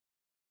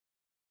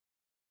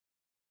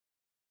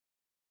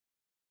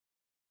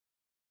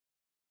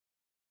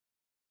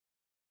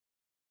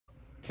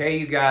Okay,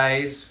 you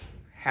guys,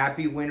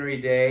 happy wintry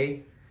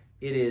day.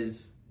 It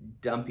is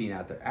dumping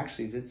out there.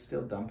 Actually, is it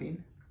still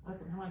dumping?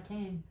 Wasn't when I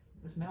came.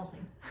 It was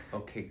melting.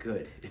 Okay,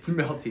 good. It's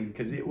melting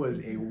because it was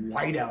a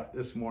whiteout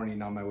this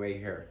morning on my way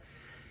here.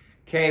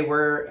 Okay,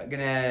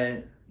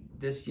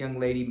 this young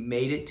lady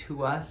made it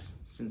to us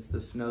since the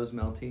snow's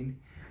melting,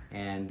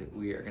 and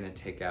we are gonna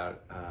take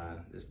out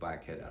this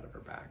blackhead out of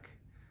her back.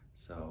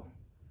 So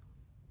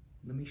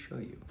let me show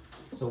you.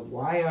 So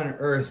why on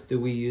earth do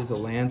we use a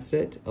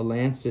lancet? A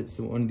lancet's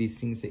one of these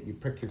things that you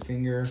prick your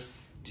finger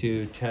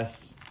to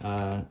test,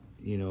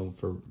 you know,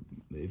 for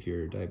if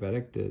you're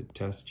diabetic, to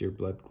test your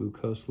blood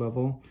glucose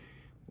level.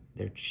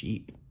 They're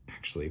cheap,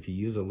 actually. If you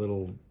use a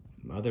little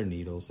other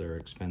needles, they're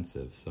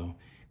expensive. So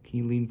can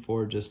you lean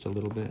forward just a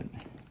little bit?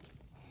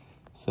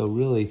 So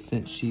really,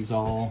 since she's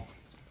all,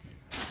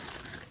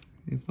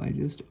 if I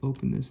just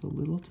open this a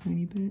little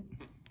tiny bit,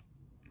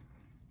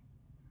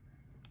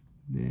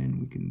 then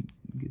we can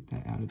get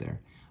that out of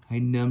there. I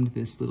numbed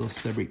this little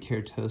seborrheic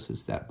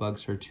keratosis that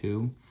bugs her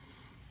too.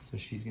 So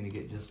she's gonna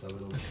get just a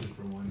little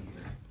 2-for-1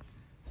 here.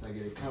 So I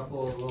get a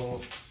couple of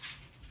little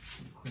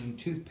clean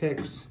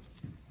toothpicks.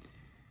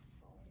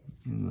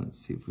 And let's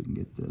see if we can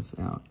get this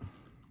out.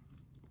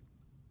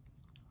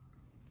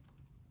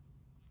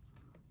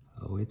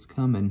 Oh, it's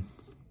coming.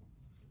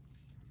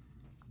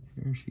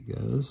 There she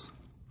goes.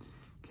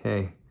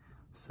 Okay,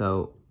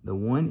 so the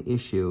one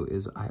issue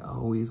is I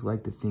always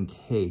like to think,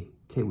 hey,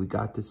 okay, we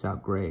got this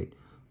out great,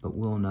 but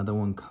will another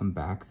one come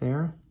back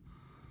there?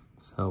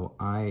 So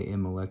I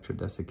am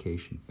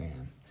electrodesiccation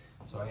fan.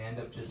 So I end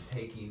up just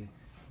taking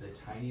the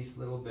tiniest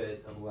little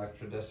bit of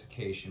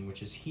electrodesiccation,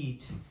 which is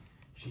heat.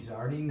 She's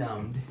already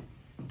numbed.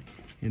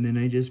 And then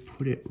I just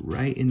put it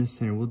right in the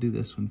center. We'll do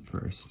this one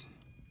first.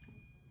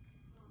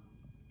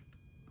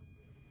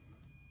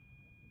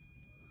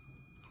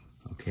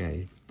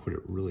 Okay, put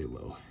it really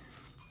low.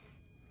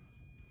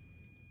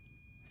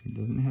 It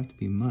doesn't have to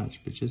be much,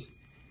 but just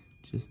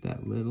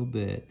that little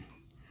bit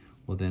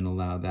will then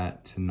allow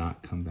that to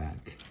not come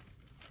back.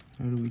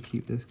 How do we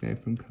keep this guy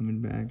from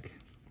coming back?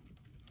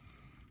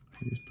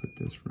 I just put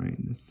this right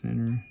in the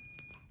center.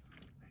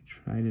 I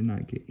try to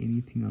not get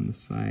anything on the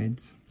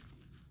sides.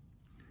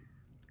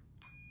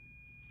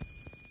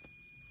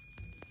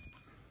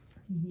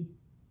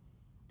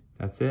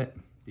 That's it.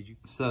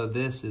 So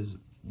this is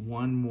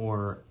one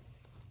more,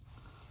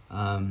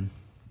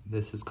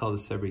 this is called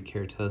a seborrheic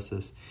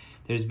keratosis.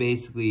 There's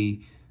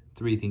basically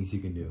 3 things you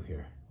can do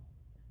here.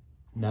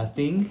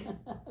 Nothing,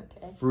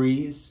 okay.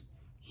 Freeze,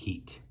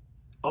 heat.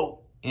 Oh,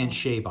 and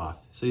shave off.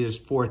 So there's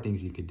 4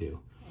 things you could do.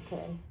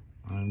 Okay.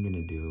 I'm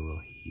gonna do a little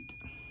heat.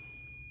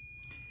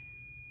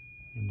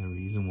 And the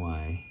reason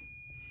why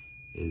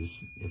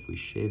is if we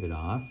shave it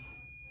off,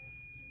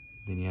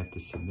 then you have to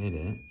submit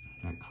it.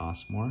 That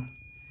costs more.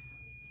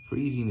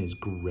 Freezing is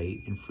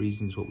great, and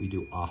freezing is what we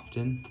do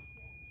often.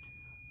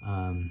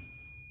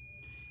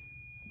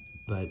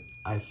 But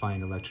I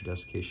find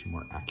electrodesiccation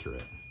more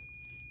accurate.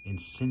 And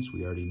since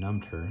we already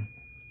numbed her,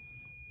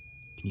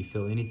 can you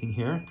feel anything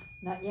here?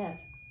 Not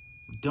yet.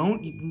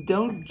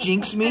 Don't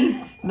jinx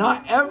me.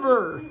 Not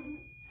ever.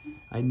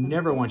 I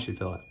never want you to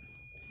feel it.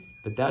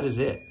 But that is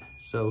it.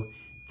 So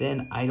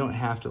then I don't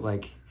have to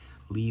like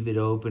leave it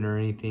open or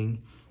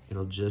anything.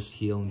 It'll just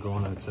heal and go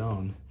on its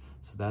own.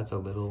 So that's a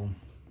little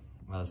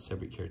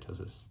seborrheic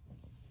keratosis.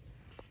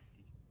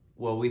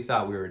 Well, we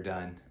thought we were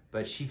done,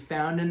 but she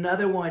found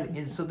another one,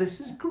 and so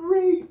this is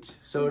great.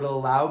 So it'll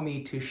allow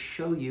me to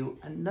show you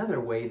another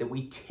way that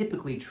we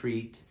typically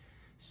treat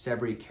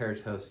seborrheic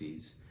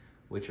keratoses,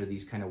 which are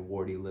these kind of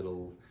warty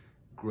little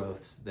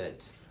growths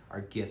that are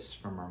gifts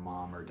from our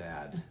mom or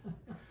dad.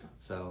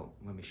 So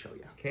let me show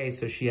you. Okay,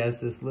 so she has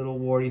this little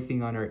warty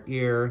thing on her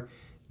ear.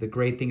 The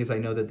great thing is I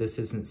know that this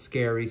isn't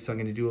scary, so I'm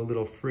gonna do a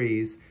little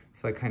freeze.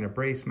 So I kind of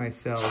brace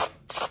myself.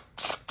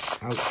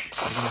 Ouch,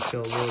 I'm gonna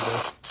feel a little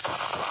bit.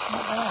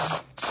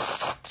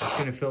 It's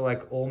gonna feel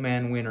like old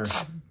man winter.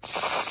 So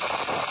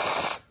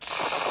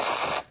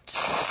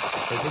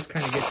just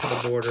kind of get to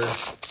the border.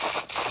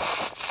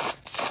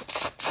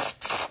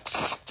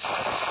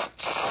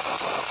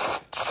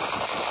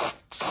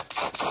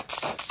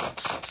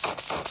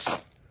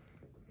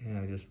 And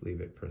I just leave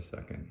it for a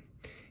second.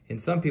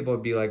 And some people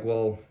would be like,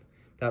 well,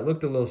 that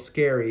looked a little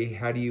scary.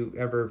 How do you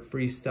ever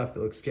freeze stuff that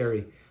looks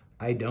scary?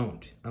 I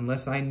don't,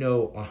 unless I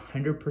know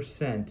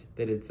 100%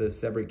 that it's a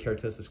seborrheic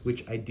keratosis,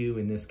 which I do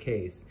in this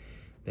case,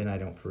 then I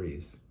don't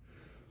freeze.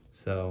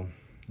 So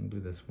I'll do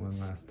this one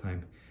last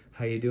time.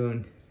 How you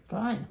doing?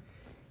 Fine.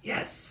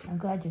 Yes. I'm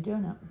glad you're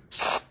doing it.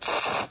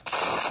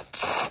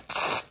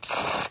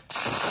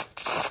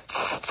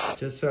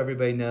 Just so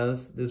everybody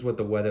knows, this is what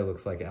the weather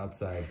looks like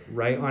outside.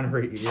 Right on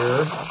her ear.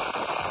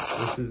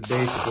 This is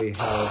basically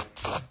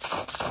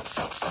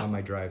how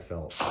my drive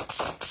felt.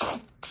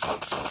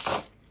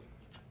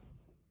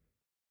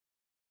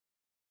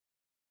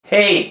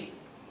 Hey,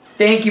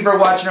 thank you for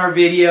watching our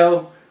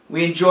video.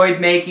 We enjoyed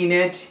making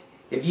it.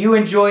 If you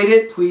enjoyed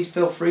it, please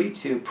feel free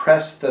to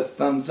press the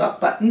thumbs up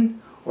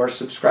button or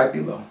subscribe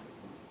below.